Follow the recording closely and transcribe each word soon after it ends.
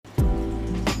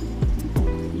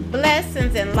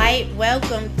Blessings and light.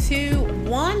 Welcome to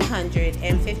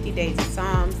 150 Days of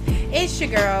Psalms. It's your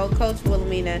girl, Coach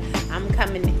Wilhelmina. I'm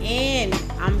coming in,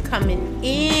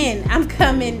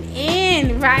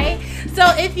 right? So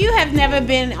if you have never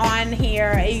been on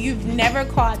here, if you've never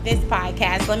caught this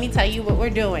podcast, let me tell you what we're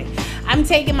doing. I'm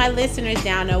taking my listeners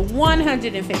down a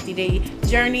 150-day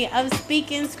journey of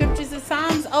speaking scriptures and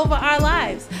psalms over our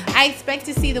lives. I expect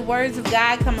to see the words of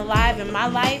God come alive in my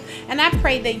life, and I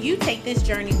pray that you take this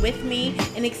journey with me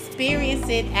and experience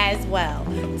it as well.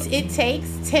 It takes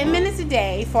 10 minutes a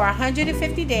day for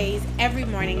 150 days every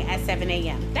morning at 7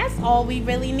 a.m. That's all we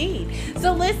really need.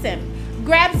 So listen,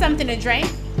 grab something to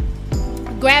drink,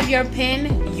 grab your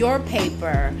pen, your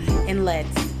paper, and let's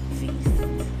feast.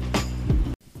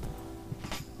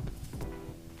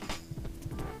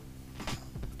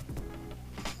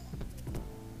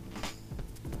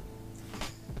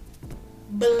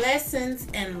 Blessings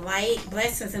and light,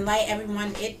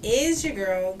 everyone. It is your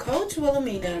girl, Coach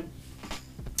Wilhelmina.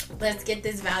 Let's get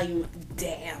this volume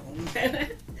down.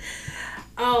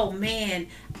 Oh man,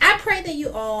 I pray that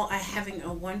you all are having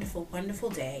a wonderful, wonderful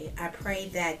day. I pray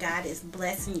that God is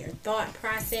blessing your thought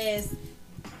process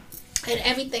and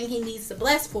everything he needs to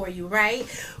bless for you, right?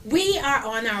 We are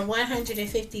on our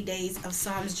 150 days of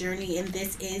Psalms journey, and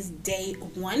this is day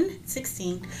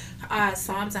 116.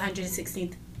 Psalms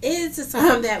 116 is the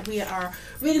psalm that we are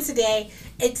reading today.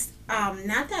 It's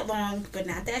not that long, but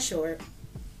not that short.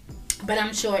 But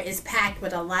I'm sure it's packed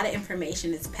with a lot of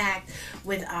information. It's packed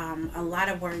with a lot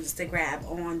of words to grab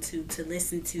on to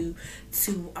listen to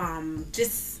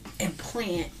just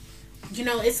implant. You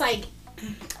know, it's like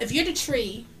if you're the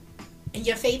tree and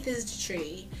your faith is the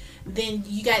tree, then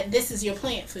this is your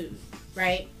plant food,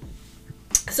 right?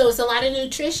 So it's a lot of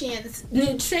nutrients. There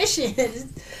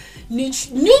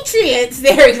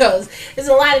it goes. There's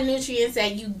a lot of nutrients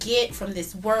that you get from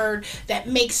this word that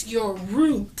makes your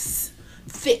roots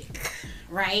thick,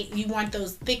 right? You want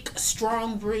those thick,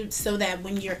 strong roots so that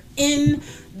when you're in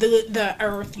the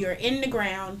earth, you're in the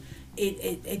ground,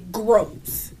 it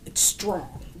grows. It's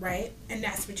strong, right? And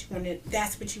that's what you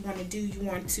want to do. You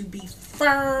want to be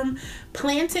firm,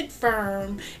 planted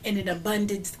firm in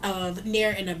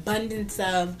near an abundance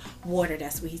of water.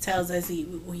 That's what he tells us.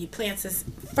 He plants us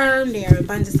firm near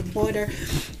abundance of water.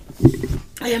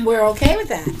 And we're okay with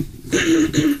that.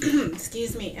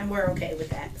 Excuse me. And we're okay with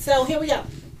that. So here we go.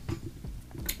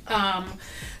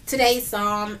 Today's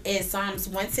psalm is Psalms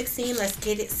 116. Let's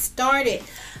get it started.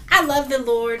 I love the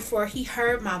Lord, for he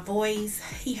heard my voice.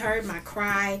 He heard my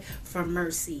cry for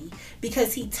mercy.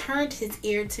 Because he turned his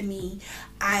ear to me,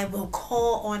 I will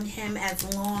call on him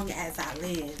as long as I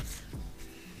live.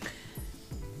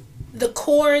 The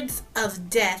cords of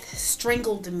death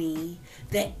strangled me.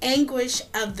 The anguish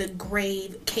of the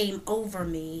grave came over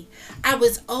me. I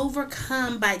was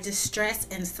overcome by distress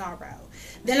and sorrow.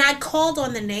 Then I called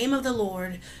on the name of the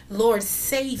Lord. Lord,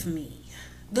 save me.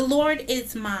 The Lord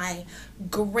is my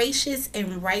gracious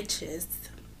and righteous.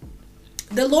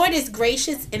 The Lord is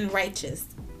gracious and righteous.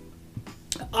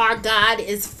 Our God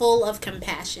is full of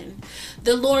compassion.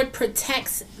 The Lord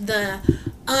protects the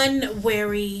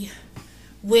unwary.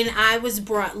 When I was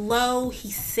brought low,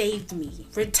 he saved me.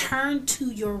 Return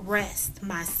to your rest,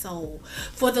 my soul,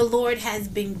 for the Lord has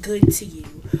been good to you.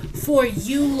 For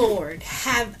you, Lord,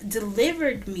 have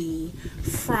delivered me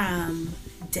from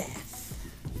death.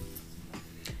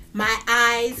 My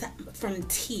eyes from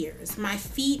tears, my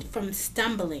feet from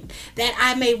stumbling, that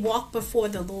I may walk before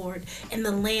the Lord in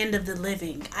the land of the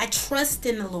living. I trust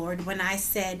in the Lord when I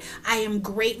said, I am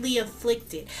greatly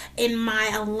afflicted. In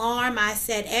my alarm, I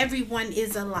said, everyone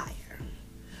is a liar.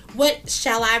 What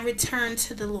shall I return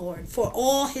to the Lord for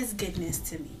all his goodness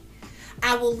to me?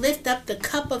 I will lift up the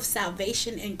cup of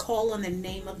salvation and call on the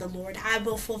name of the Lord. I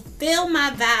will fulfill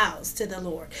my vows to the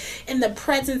Lord in the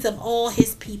presence of all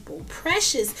his people.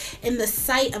 Precious in the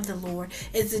sight of the Lord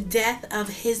is the death of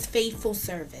his faithful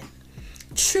servant.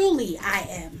 Truly I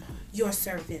am your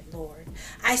servant, Lord.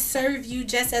 I serve you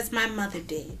just as my mother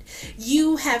did.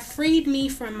 You have freed me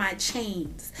from my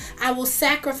chains. I will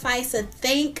sacrifice a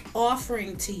thank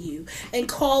offering to you and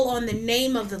call on the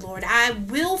name of the Lord. I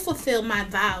will fulfill my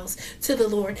vows to the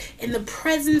Lord in the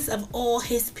presence of all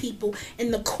his people,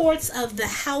 in the courts of the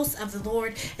house of the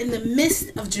Lord, in the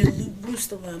midst of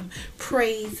Jerusalem.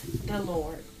 Praise the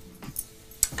Lord.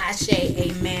 Ashe,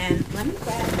 amen.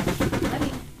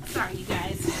 Sorry, you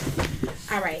guys.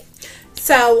 All right.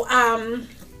 So,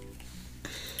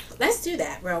 let's do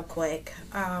that real quick.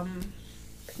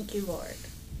 Thank you, Lord.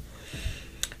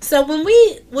 So when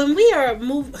we are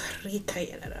moving,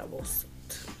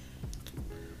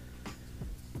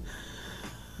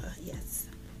 yes.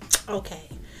 Okay.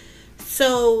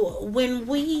 So when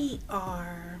we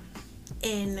are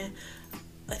in,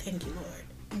 thank you, Lord,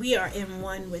 we are in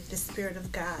one with the Spirit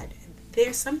of God,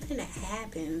 there's something that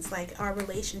happens, like our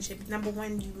relationship. Number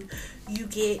one, you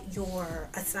get your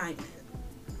assignment.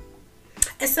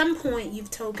 At some point, you've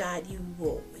told God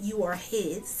you are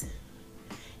His,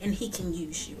 and He can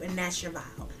use you, and that's your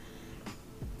vow.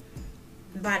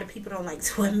 A lot of people don't like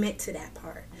to admit to that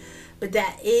part, but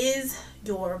that is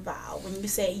your vow. When you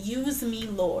say, use me,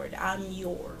 Lord, I'm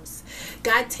yours.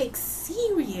 God takes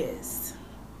serious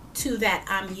to that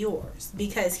I'm yours,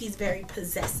 because He's very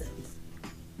possessive.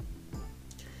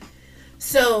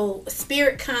 So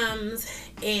Spirit comes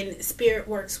and Spirit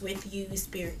works with you.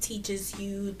 Spirit teaches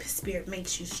you. Spirit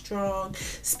makes you strong.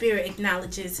 Spirit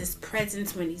acknowledges His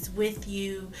presence when He's with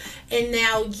you. And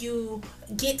now you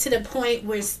get to the point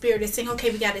where Spirit is saying, okay,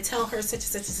 we got to tell her such and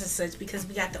such and such and such because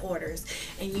we got the orders.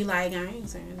 And you like, I ain't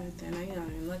saying nothing. I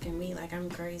ain't look at me like I'm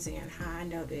crazy and how I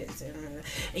know this. And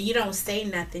you don't say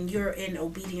nothing. You're in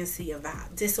obedience to your vows,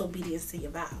 disobedience to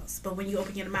your vows. But when you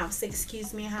open your mouth, say,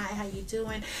 excuse me, hi, how you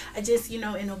doing? I just,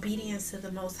 in obedience to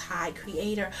the Most High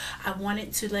Creator, I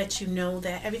wanted to let you know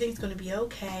that everything's going to be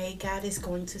okay. God is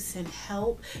going to send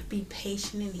help. Be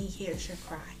patient and He hears your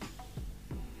cry.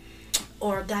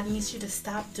 Or God needs you to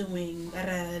stop doing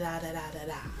I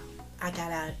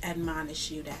gotta admonish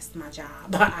you. That's my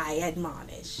job. I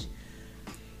admonish.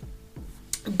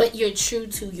 But you're true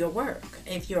to your work.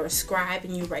 If you're a scribe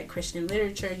and you write Christian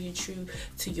literature, you're true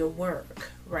to your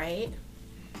work, right?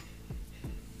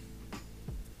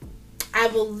 I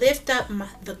will lift up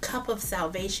the cup of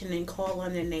salvation and call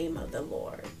on the name of the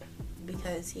Lord,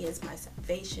 because He is my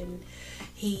salvation.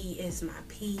 He is my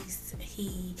peace.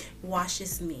 He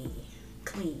washes me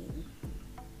clean.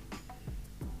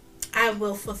 I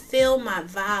will fulfill my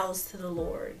vows to the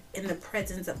Lord in the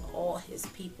presence of all His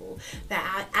people,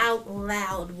 that I out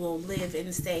loud will live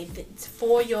and say that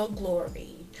for your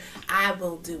glory, I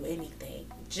will do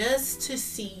anything just to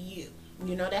see you.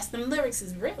 That's them lyrics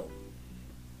is real.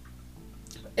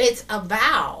 It's a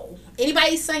vow.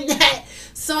 Anybody sang that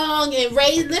song and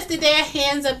lifted their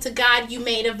hands up to God, you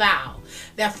made a vow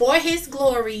that for His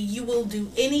glory you will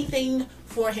do anything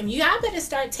for Him. Y'all better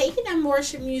start taking that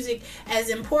worship music as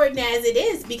important as it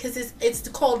is, because it's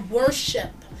called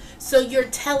worship. So you're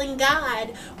telling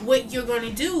God what you're going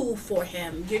to do for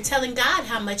Him. You're telling God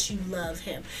how much you love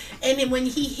Him. And then when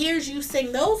He hears you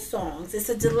sing those songs, it's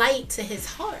a delight to His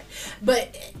heart.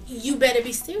 But you better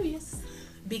be serious,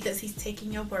 because He's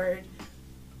taking your word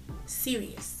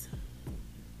serious.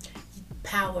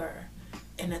 Power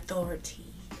and authority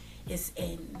is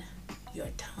in your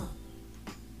tongue.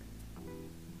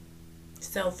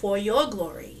 So for your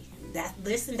glory, that's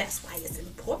why it's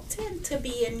important to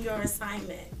be in your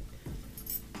assignment.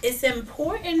 It's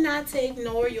important not to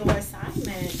ignore your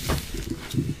assignment,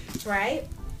 right?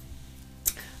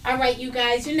 All right, you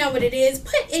guys, you know what it is.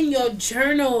 Put in your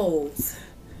journals.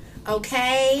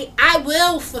 Okay, I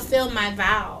will fulfill my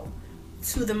vow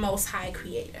to the Most High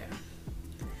Creator.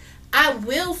 I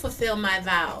will fulfill my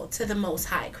vow to the Most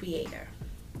High Creator.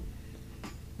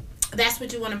 That's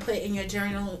what you want to put in your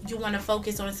journal. You want to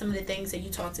focus on some of the things that you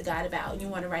talk to God about. You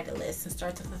want to write a list and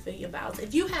start to fulfill your vows.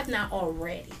 If you have not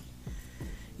already,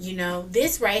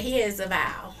 this right here is a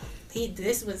vow. He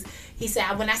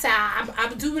said, when I said,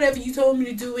 I'll do whatever you told me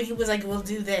to do, and He was like, well,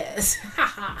 do this.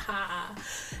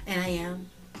 And I am.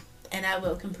 And I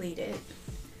will complete it.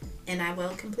 And I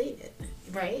will complete it,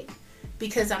 right?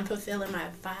 Because I'm fulfilling my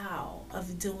vow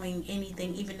of doing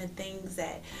anything, even the things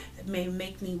that may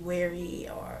make me weary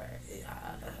or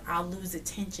I'll lose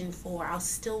attention for. I'll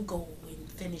still go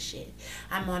and finish it.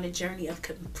 I'm on a journey of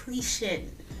completion.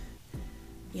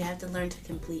 You have to learn to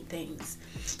complete things.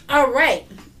 All right.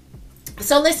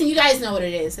 So listen, you guys know what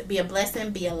it is. Be a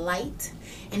blessing, be a light,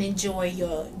 and enjoy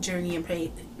your journey in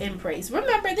praise.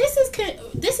 Remember, this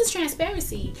is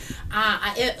transparency.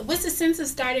 What's the sense of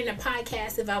starting a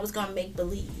podcast if I was going to make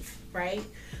believe, right?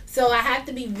 So I have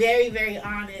to be very, very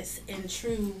honest and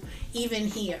true even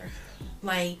here.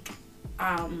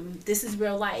 This is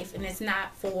real life, and it's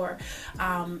not for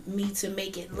me to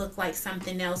make it look like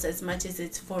something else as much as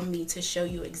it's for me to show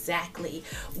you exactly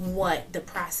what the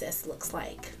process looks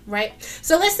like, right?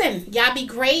 So listen, y'all be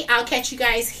great. I'll catch you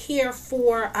guys here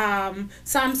for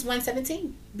Psalms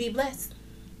 117. Be blessed.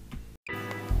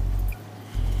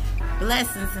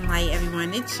 Blessings and light,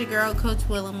 everyone. It's your girl, Coach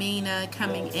Wilhelmina,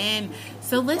 coming in.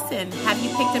 So listen, have you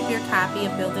picked up your copy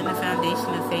of Building a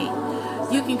Foundation of Faith?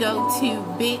 You can go to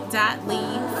bit.ly/coach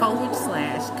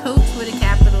with a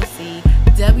capital C,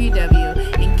 WW,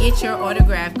 and get your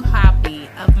autographed copy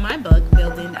of my book,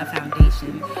 Building a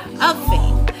Foundation of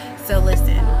Faith. So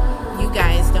listen, You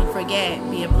guys, don't forget,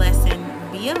 be a blessing,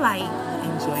 be a light,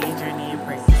 enjoy your journey in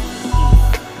praise.